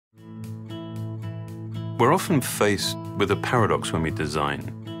We're often faced with a paradox when we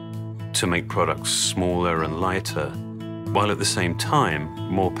design, to make products smaller and lighter, while at the same time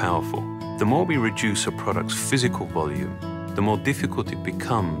more powerful. The more we reduce a product's physical volume, the more difficult it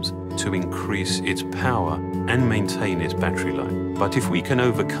becomes to increase its power and maintain its battery life. But if we can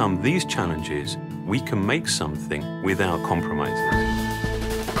overcome these challenges, we can make something without compromises.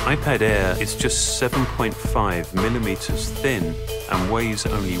 iPad Air is just 7.5 millimeters thin and weighs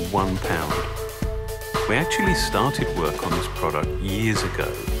only 1 pound. We actually started work on this product years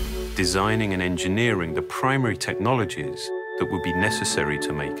ago, designing and engineering the primary technologies that would be necessary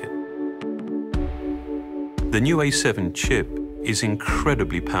to make it. The new A7 chip is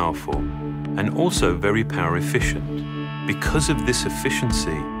incredibly powerful and also very power efficient. Because of this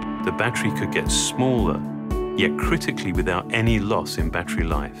efficiency, the battery could get smaller, yet critically without any loss in battery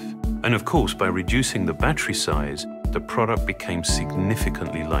life. And of course, by reducing the battery size, the product became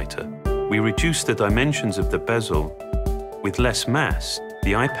significantly lighter. We reduced the dimensions of the bezel. With less mass,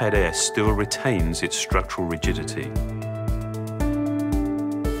 the iPad Air still retains its structural rigidity.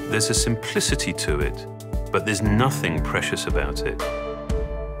 There's a simplicity to it, but there's nothing precious about it.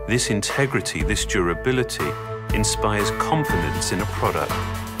 This integrity, this durability, inspires confidence in a product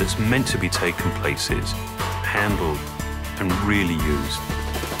that's meant to be taken places, handled, and really used.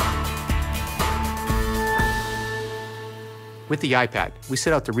 With the iPad, we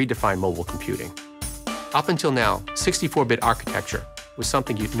set out to redefine mobile computing. Up until now, 64-bit architecture was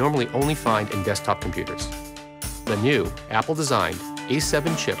something you'd normally only find in desktop computers. The new, Apple-designed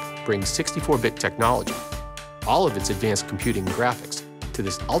A7 chip brings 64-bit technology, all of its advanced computing and graphics, to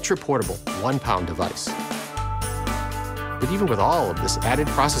this ultra-portable 1-pound device. But even with all of this added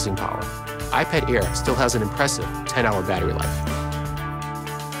processing power, iPad Air still has an impressive 10-hour battery life.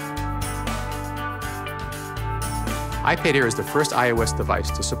 iPad Air is the first iOS device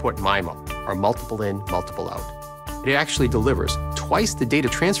to support MIMO, or multiple in, multiple out. It actually delivers twice the data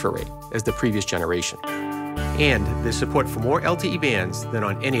transfer rate as the previous generation. And there's support for more LTE bands than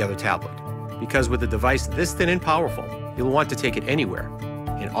on any other tablet, because with a device this thin and powerful, you'll want to take it anywhere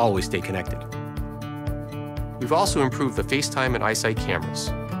and always stay connected. We've also improved the FaceTime and iSight cameras,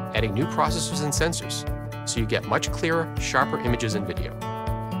 adding new processors and sensors, so you get much clearer, sharper images and video.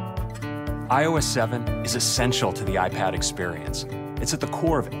 iOS 7 is essential to the iPad experience. It's at the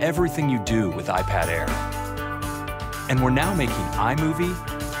core of everything you do with iPad Air. And we're now making iMovie,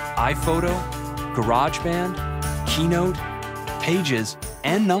 iPhoto, GarageBand, Keynote, Pages,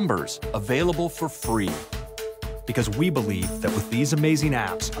 and Numbers available for free. Because we believe that with these amazing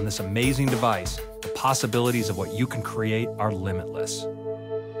apps on this amazing device, the possibilities of what you can create are limitless.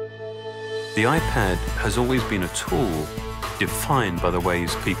 The iPad has always been a tool defined by the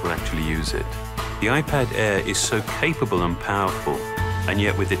ways people actually use it. The iPad Air is so capable and powerful, and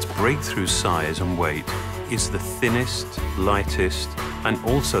yet with its breakthrough size and weight, is the thinnest, lightest, and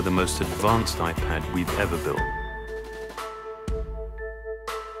also the most advanced iPad we've ever built.